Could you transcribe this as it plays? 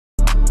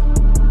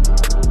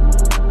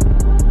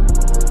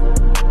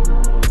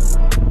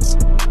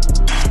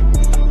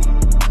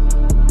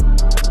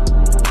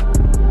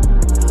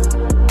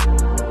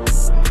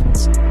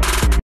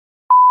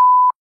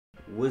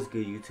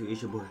good YouTube?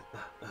 It's your boy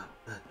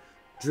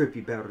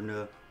Drippy back with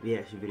another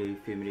reaction video. You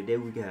feel me? Today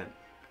we got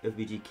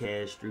FBG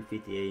Cash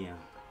 3:50 AM.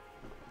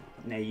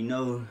 Now you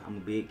know I'm a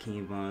big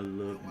King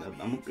Von,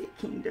 I'm a big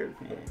King Dirt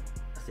fan.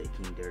 I say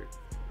King Dirt.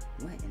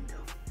 What in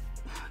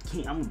the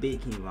King? I'm a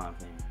big King Von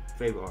fan.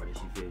 Favorite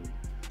artist, you feel me?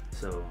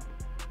 So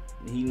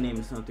he named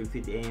his song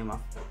 3:50 AM. I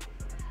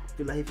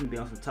feel like he can be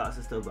on some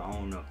toxic stuff, but I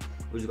don't know.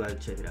 We just gotta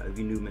check it out. If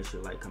you're new, make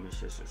sure to like, comment,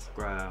 share,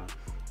 subscribe.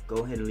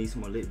 Go ahead and leave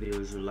some more lit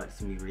videos you'd like to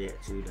see me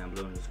react to down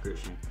below in the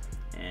description.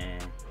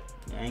 And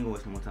yeah, I ain't gonna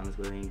waste no more time. Let's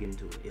go ahead and get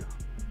into it. Yeah.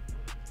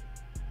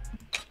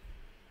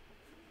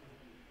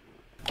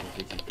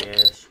 50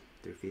 Cash,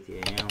 3:50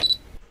 AM.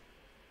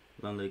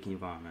 Long live King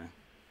Von, man.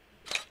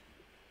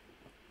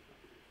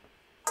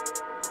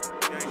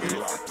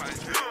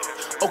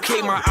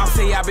 Okay, my I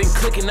say I been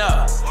clicking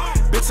up.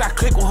 Bitch, I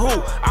click with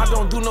who? I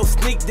don't do no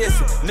sneak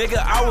dissing. Nigga,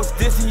 I was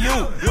dissing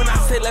you. When I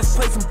said let's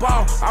play some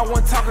ball, I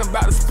wasn't talking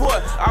about the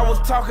sport. I was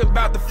talking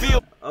about the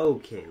field.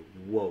 Okay,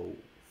 whoa.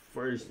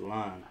 First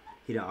line.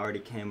 He done already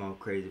came off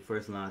crazy.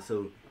 First line.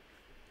 So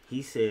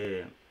he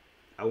said,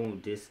 I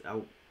won't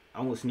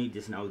sneak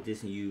this and I was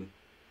dissing you.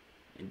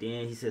 And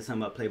then he said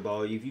something about play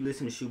ball. If you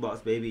listen to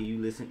Shoebox Baby, you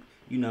listen,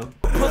 you know.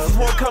 Pussies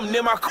won't come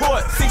near my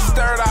court.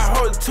 63rd, I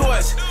hold the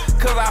torch,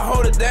 cause I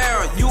hold it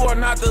down. You are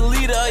not the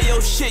leader of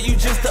your shit, you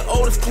just the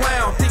oldest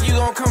clown. Think you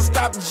gonna come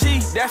stop the G?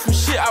 That's some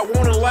shit I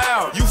won't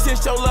allow. You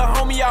sent your little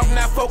homie off in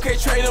that 4K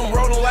trade and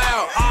rolling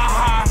loud.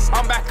 Aha,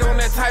 I'm back on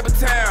that type of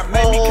time.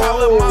 Made me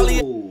call up Molly.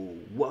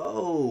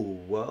 Whoa,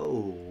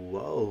 whoa,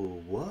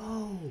 whoa,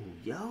 whoa.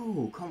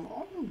 Yo, come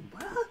on,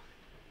 bruh.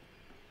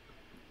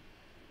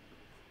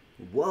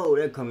 Whoa,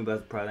 that coming by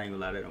surprise. I ain't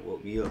gonna lie, that done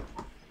woke me up.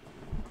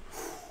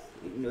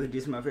 You know,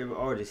 this is my favorite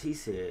artist. He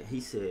said,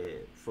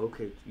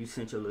 4K, you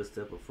sent your little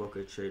step of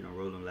 4K trade and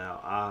rolling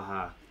loud.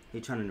 Aha. He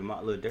turning to my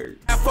little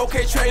dirt.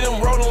 4K trade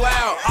and rolling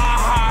loud.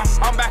 Aha.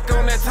 I'm back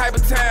on that type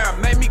of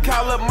time. Made me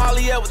call up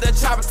Molly up with that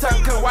chopper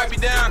tuck. Couldn't wipe me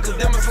down, cause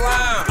them is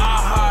slime.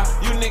 Aha.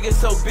 You niggas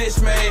so bitch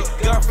made.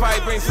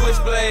 Gunfight bring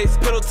switchblades.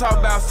 Pillow talk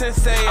about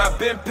sensei. I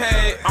been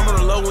paid. I'm on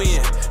the low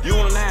end. You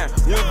on the line.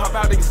 When we pop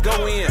out, niggas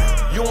go in.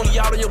 You on the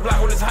yacht on your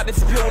block when it's hot,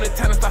 disappear when it's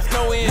time to start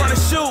snowing. Run and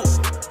shoot.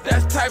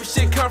 That type of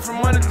shit come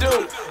from under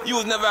dude. You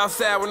was never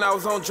outside when I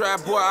was on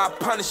drive, boy. I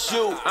punish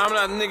you. I'm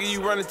not a nigga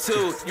you running to.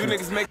 You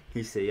niggas make.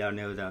 He said y'all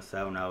never was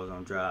outside when I was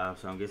on drive,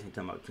 so I'm guessing he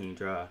talking about King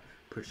Drive.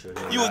 Pretty sure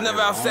you was never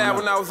outside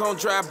when I was on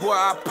drive, boy.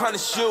 I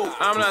punish you.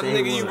 I'm not a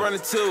nigga you running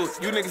to.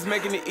 You niggas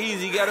making it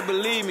easy, you gotta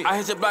believe me. I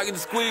hit your block in the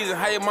squeeze and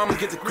how your mama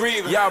get the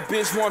grieving. Y'all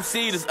bitch warm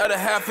seeders, other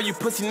half of you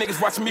pussy niggas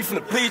watching me from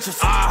the bleachers.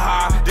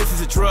 Aha, this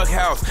is a drug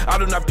house. I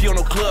do not be on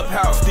no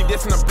clubhouse. Think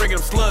this and I'm breaking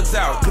them slugs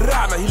out.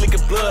 Now he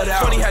licking blood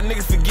out. Funny how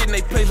niggas forgetting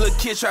they play. Little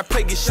kids try to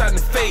play, get shot in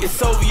the face. It's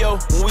OVO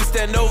when we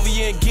stand over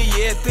you and get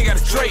your everything out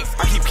of Drake.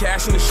 I keep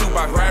cash in the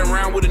shoebox, riding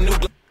around with a new.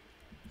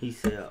 He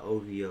said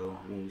OVO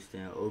when we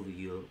stand over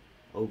you,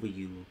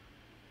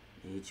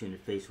 and hit you in the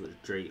face with a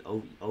Drake.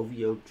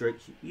 OVO Drake,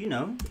 you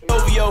know.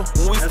 OVO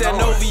when we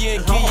stand over you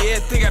and get your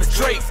everything out of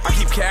Drake. I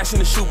keep cash in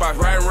the shoebox,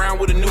 riding around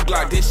with a new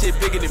Glock. This shit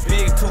bigger than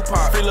Big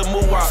Tupac. Free little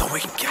move out, so we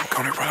can get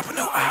on it, robbing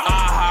no out.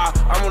 Aha,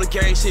 I'm on the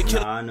gang shit.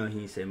 Kill. Nah, I know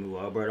he ain't say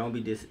move out, bro. Don't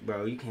be this,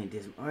 bro. You can't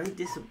diss. Alright,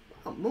 diss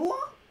move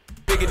out.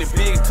 Bigger than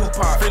Big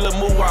Tupac, free little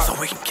move out, so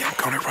we can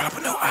get on it,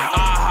 robbing no out.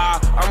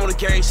 Aha, I'm on the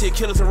gang shit,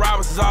 killers and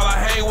robbers is all I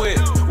hang with.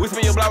 We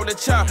spin your block with a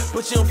chop,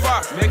 put you on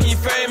Fox, making you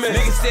famous.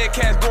 Niggas said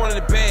cash going in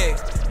the bag,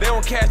 they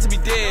want cash to be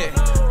dead.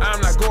 I'm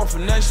not going for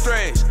nothing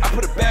strange, I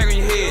put a bag on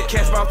your head.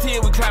 Cash about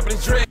 10, we clapping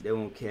his dread. They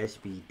want cash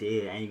to be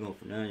dead, I ain't going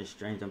for nothing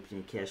strange, I'm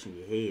putting cash on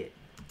your head.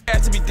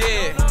 Cash to be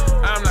dead,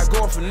 I'm not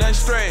going for nothing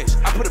strange.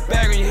 I put a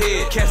bag on your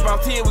head. Cash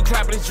about 10, we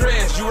clapping his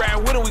dreads. You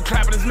riding with him, we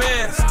clapping his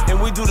mans.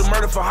 And we do the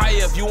murder for hire.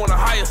 If you wanna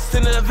hire,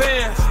 send in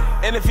advance.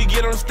 And if he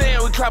get on the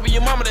stand, we clapping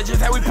your mama. That's just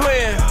how we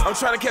playing. I'm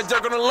trying to catch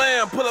jerk on the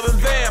lamb, pull up in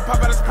van,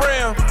 pop out his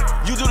pram.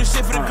 You do the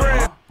shit for the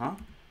gram.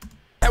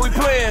 How we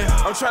playing?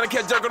 I'm trying to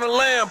catch jerk on the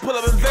lamb, pull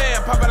up in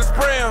van, pop out his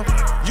pram.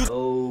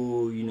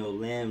 Oh, you know,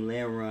 lamb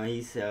run.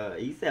 He said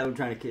I'm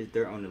trying to catch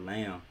dirt on the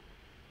lamb.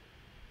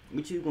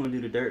 What you gonna do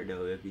to dirt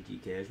though, FBG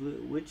Cash?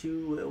 What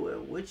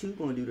you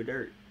gonna do to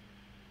dirt?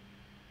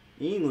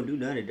 You ain't gonna do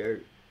none of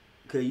dirt.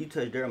 Cause you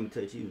touch dirt, I'm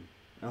gonna touch you.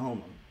 No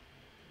homo.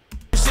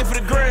 Shit for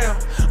the gram,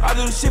 I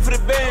do the shit for the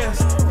bands.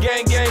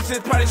 Gang, since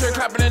party shirt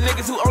clapping at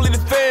niggas who only the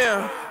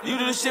fam. You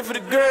do the shit for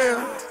the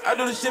gram, I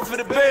do the shit for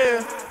the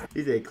band.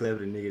 He said clap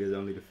the nigga that's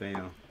only the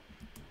fam.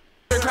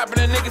 Clapping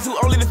at niggas who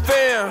only the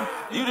fam.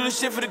 You do the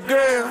shit for the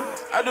gram,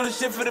 I do the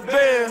shit for the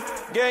band.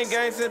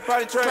 Gang, since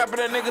party shirt clapping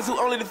at niggas who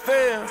only the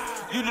fam.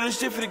 You do the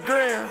shit for the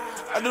gram,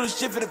 I do the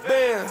shit for the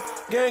band.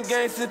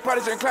 Gang, since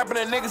party shirt clapping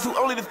at niggas who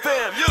only the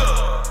fam.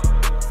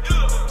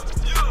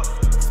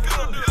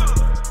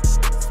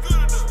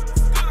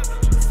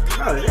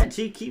 Bro, is that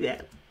cheap? Keep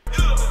that.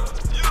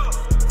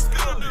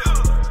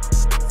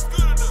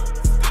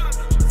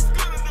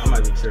 I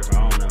might be tripping,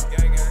 I don't know.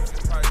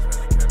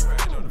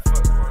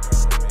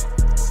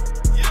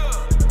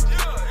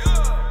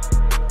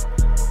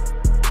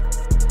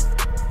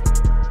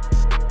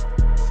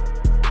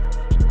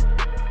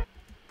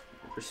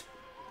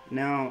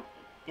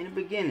 in the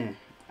beginning,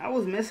 I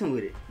was messing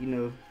with it, you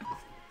know.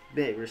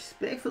 But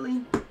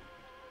respectfully,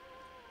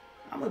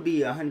 I'm gonna be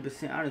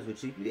 100% honest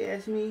with you. If you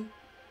ask me,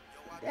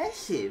 that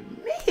shit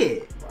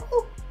mid,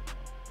 bro.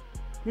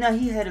 Now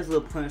he had his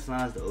little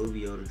punchlines, the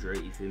OVO, the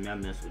Drake. You feel me? I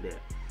mess with that.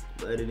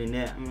 But other than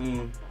that, I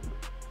mean,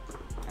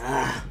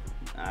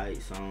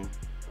 alright song.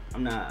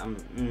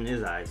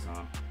 It's alright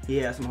song. He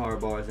had some hard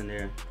bars in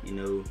there. You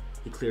know,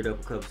 he cleared up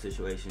a couple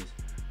situations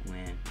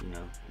when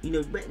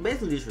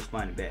basically just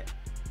responded back.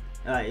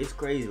 It's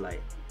crazy.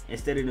 Like,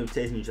 instead of them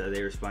texting each other,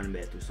 they responding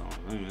back through songs.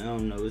 I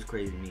don't know. It's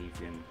crazy to me. You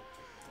feel me?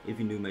 If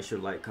you're new, make sure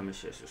to like, comment,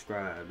 share,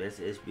 subscribe. That's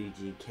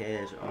SBG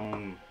Cash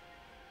on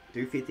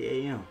 3:50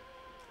 a.m.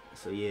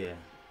 So yeah,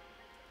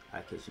 I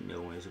catch you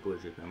know when it's a boy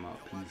Drippy. I'm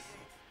out. Peace.